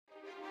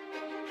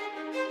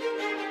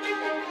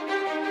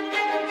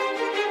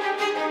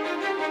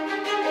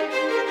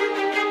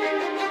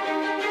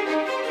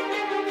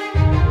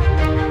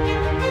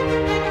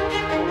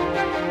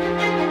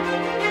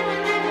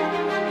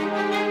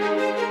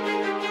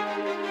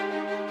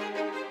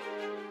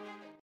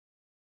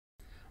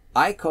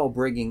I call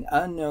bringing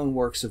unknown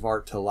works of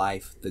art to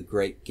life the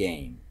great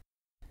game.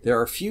 There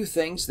are few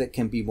things that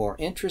can be more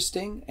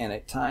interesting and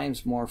at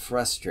times more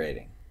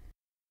frustrating.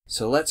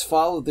 So let's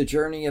follow the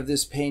journey of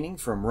this painting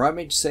from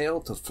rummage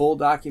sale to full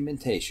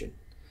documentation.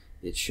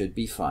 It should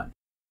be fun.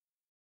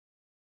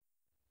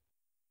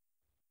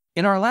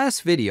 In our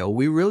last video,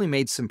 we really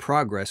made some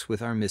progress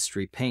with our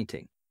mystery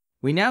painting.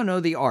 We now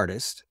know the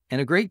artist and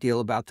a great deal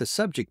about the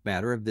subject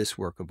matter of this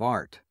work of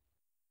art.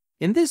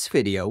 In this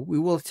video, we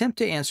will attempt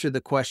to answer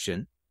the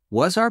question,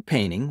 was our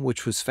painting,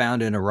 which was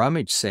found in a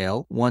rummage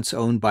sale, once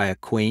owned by a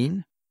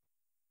queen?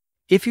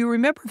 If you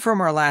remember from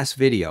our last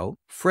video,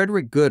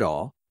 Frederick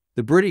Goodall,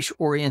 the British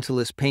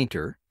Orientalist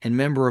painter and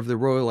member of the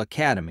Royal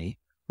Academy,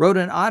 wrote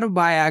an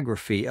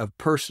autobiography of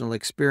personal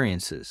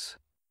experiences.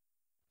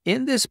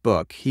 In this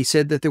book, he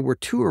said that there were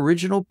 2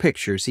 original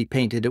pictures he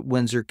painted at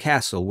Windsor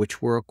Castle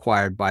which were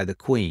acquired by the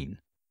Queen.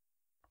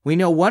 We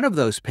know one of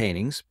those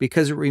paintings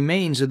because it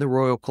remains in the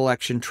Royal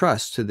Collection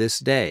Trust to this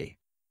day.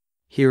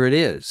 Here it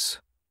is.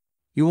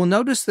 You will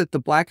notice that the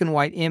black and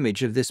white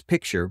image of this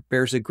picture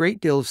bears a great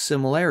deal of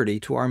similarity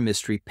to our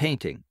mystery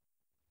painting.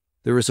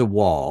 There is a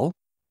wall,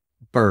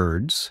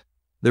 birds,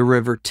 the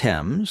River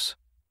Thames,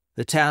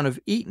 the town of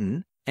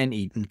Eton, and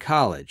Eton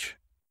College.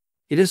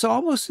 It is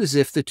almost as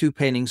if the 2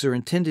 paintings are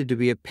intended to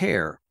be a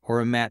pair or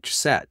a match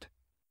set.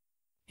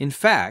 In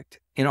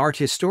fact, in art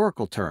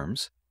historical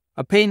terms,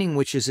 a painting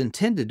which is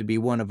intended to be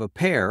one of a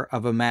pair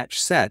of a match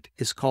set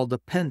is called a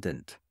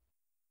pendant.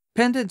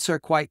 Pendants are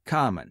quite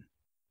common.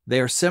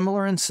 They are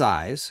similar in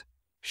size,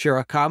 share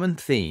a common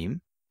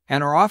theme,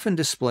 and are often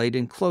displayed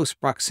in close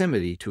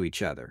proximity to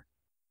each other.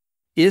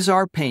 Is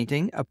our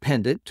painting a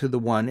pendant to the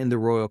one in the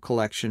Royal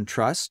Collection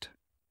Trust?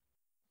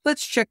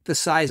 Let's check the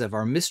size of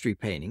our mystery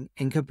painting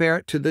and compare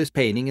it to this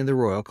painting in the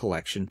Royal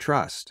Collection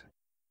Trust.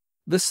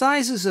 The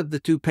sizes of the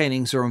 2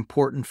 paintings are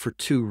important for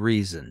 2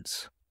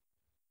 reasons.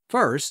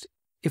 First,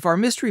 if our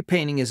mystery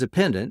painting is a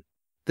pendant,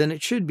 then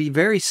it should be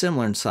very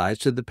similar in size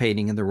to the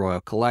painting in the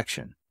Royal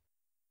Collection.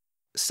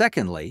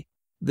 Secondly,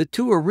 the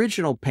 2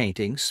 original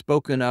paintings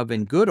spoken of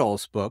in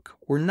Goodall's book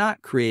were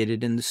not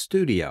created in the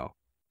studio.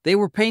 They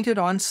were painted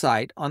on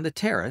site on the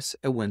terrace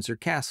at Windsor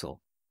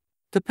Castle.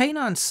 To paint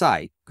on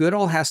site,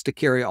 Goodall has to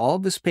carry all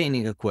of his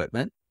painting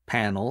equipment,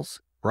 panels,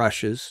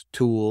 brushes,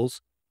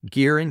 tools,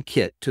 gear, and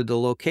kit to the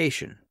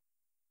location.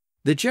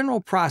 The general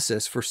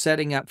process for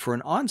setting up for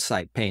an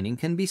on-site painting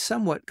can be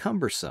somewhat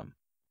cumbersome.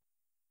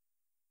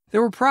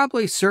 There were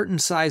probably certain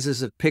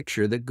sizes of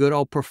picture that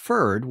Goodall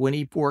preferred when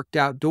he worked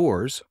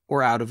outdoors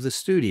or out of the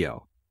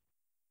studio.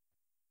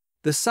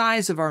 The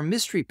size of our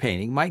mystery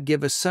painting might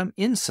give us some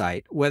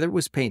insight whether it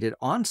was painted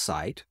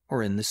on-site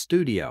or in the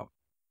studio.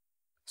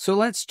 So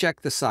let's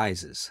check the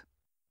sizes.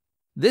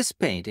 This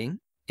painting,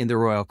 in the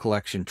Royal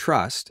Collection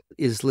Trust,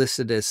 is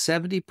listed as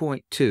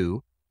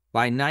 70.2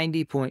 by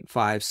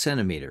 90.5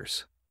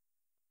 centimeters.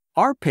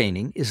 Our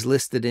painting is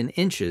listed in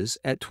inches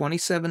at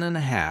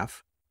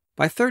 27.5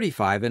 by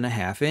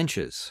 35.5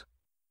 inches.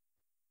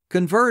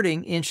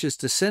 Converting inches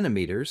to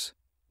centimeters,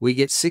 we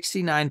get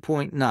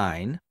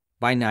 69.9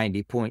 by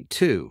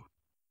 90.2.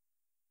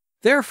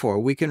 Therefore,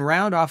 we can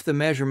round off the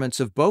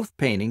measurements of both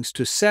paintings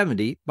to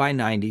 70 by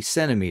 90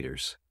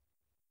 centimeters.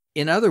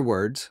 In other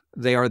words,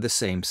 they are the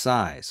same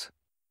size.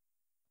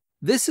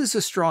 This is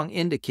a strong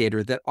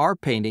indicator that our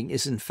painting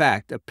is in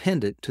fact a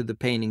pendant to the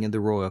painting in the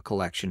Royal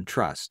Collection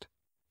Trust.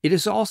 It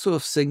is also a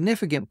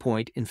significant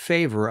point in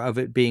favor of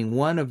it being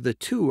one of the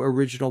 2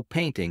 original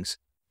paintings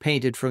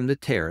painted from the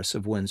terrace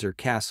of Windsor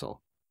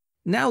Castle.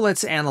 Now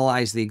let's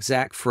analyze the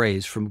exact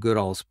phrase from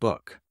Goodall's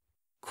book.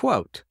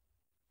 Quote,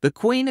 "The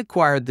Queen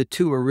acquired the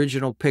 2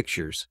 original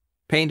pictures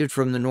painted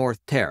from the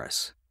North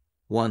Terrace,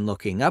 one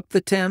looking up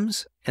the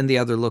Thames and the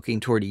other looking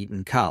toward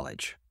Eton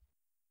College."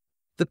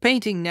 The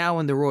painting now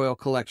in the Royal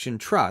Collection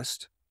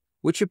Trust,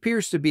 which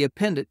appears to be a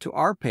pendant to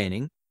our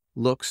painting,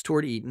 looks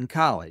toward Eton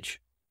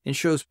College and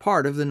shows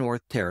part of the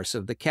North Terrace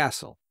of the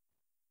castle.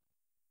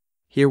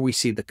 Here we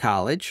see the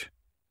college,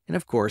 and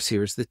of course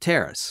here's the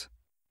terrace.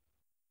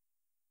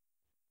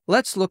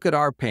 Let's look at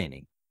our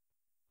painting.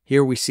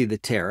 Here we see the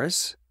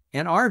terrace,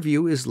 and our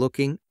view is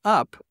looking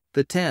up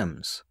the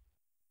Thames.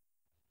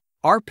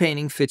 Our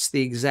painting fits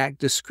the exact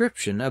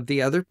description of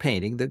the other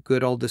painting that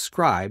Goodall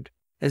described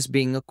as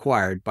being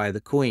acquired by the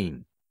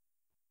Queen.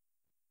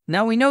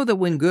 Now we know that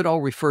when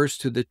Goodall refers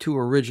to the 2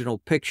 original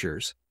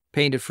pictures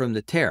painted from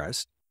the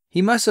terrace,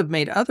 he must have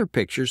made other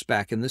pictures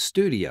back in the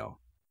studio.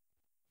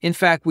 In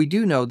fact, we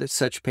do know that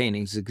such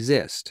paintings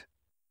exist.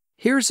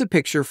 Here's a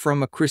picture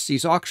from a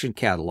Christie's auction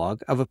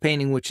catalog of a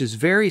painting which is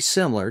very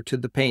similar to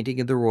the painting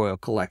in the Royal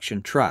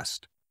Collection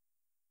Trust.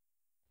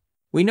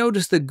 We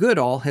notice that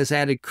Goodall has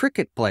added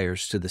cricket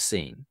players to the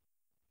scene.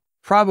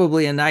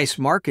 Probably a nice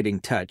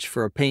marketing touch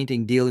for a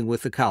painting dealing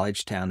with the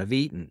college town of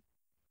Eton.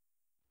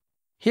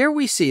 Here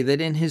we see that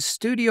in his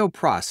studio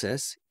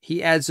process,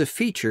 he adds a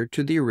feature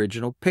to the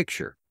original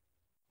picture.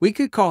 We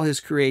could call his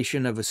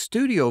creation of a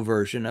studio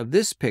version of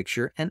this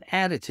picture an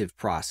additive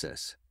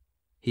process.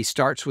 He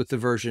starts with the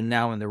version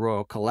now in the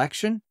Royal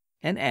Collection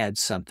and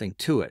adds something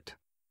to it.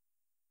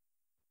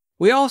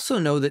 We also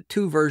know that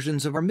two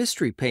versions of our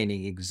mystery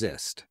painting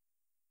exist,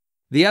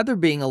 the other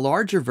being a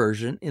larger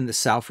version in the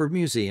Salford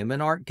Museum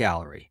and Art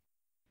Gallery.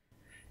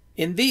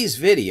 In these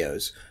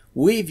videos,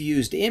 we've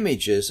used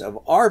images of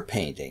our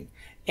painting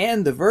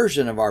and the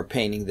version of our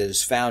painting that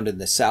is found in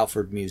the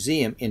Salford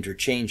Museum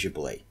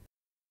interchangeably.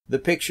 The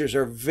pictures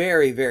are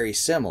very, very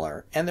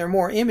similar, and there are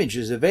more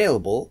images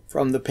available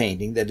from the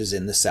painting that is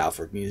in the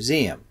Salford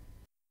Museum.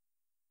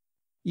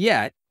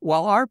 Yet,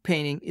 while our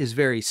painting is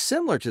very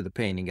similar to the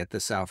painting at the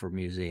Salford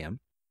Museum,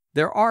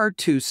 there are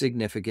two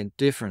significant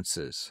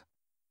differences.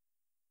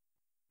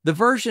 The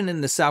version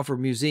in the Salford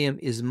Museum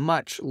is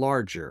much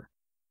larger.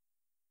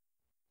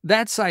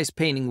 That size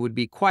painting would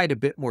be quite a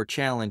bit more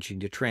challenging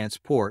to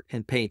transport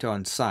and paint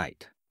on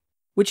site,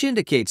 which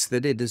indicates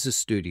that it is a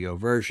studio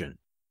version.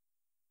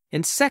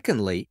 And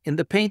secondly, in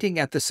the painting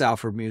at the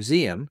Salford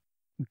Museum,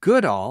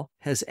 Goodall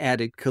has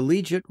added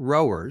collegiate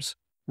rowers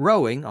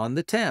rowing on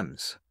the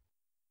Thames.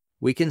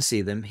 We can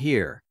see them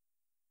here.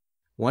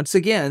 Once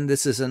again,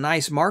 this is a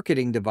nice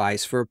marketing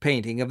device for a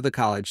painting of the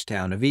college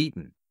town of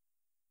Eton.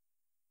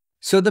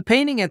 So the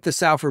painting at the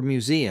Salford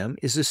Museum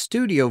is a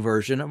studio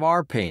version of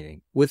our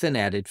painting with an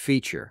added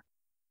feature.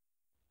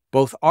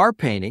 Both our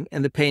painting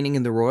and the painting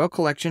in the Royal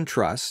Collection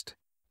Trust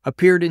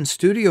appeared in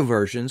studio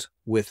versions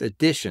with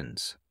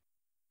additions.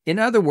 In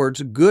other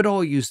words,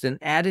 Goodall used an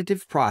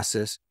additive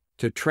process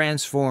to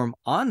transform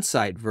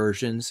on-site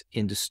versions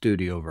into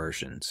studio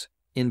versions,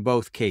 in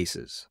both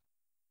cases.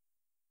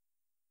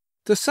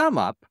 To sum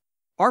up,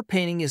 our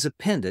painting is a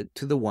pendant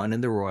to the one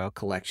in the Royal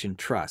Collection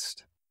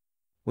Trust.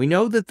 We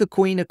know that the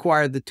Queen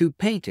acquired the two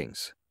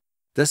paintings.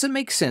 Does it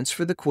make sense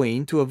for the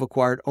Queen to have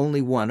acquired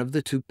only one of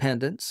the two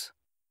pendants?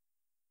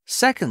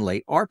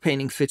 Secondly, our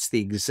painting fits the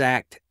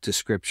exact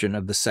description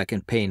of the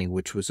second painting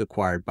which was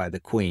acquired by the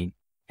Queen,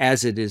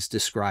 as it is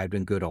described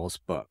in Goodall's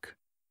book.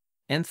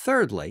 And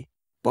thirdly,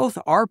 both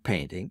our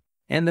painting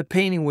and the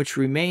painting which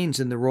remains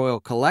in the Royal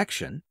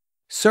Collection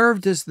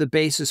served as the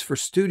basis for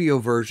studio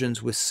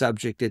versions with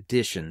subject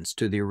additions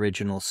to the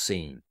original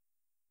scene.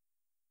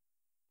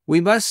 We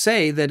must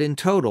say that in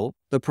total,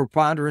 the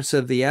preponderance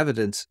of the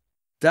evidence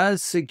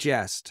does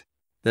suggest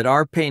that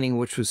our painting,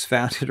 which was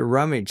found at a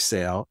rummage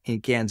sale in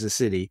Kansas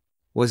City,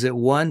 was at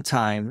one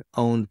time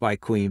owned by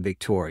Queen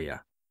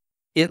Victoria.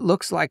 It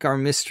looks like our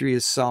mystery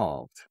is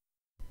solved.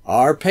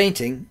 Our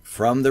painting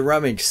from the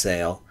rummage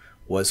sale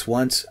was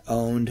once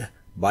owned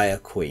by a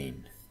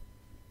queen.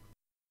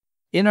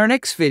 In our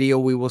next video,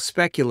 we will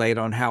speculate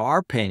on how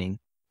our painting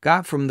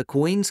got from the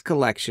Queen's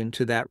collection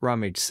to that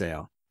rummage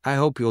sale. I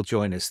hope you'll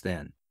join us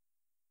then.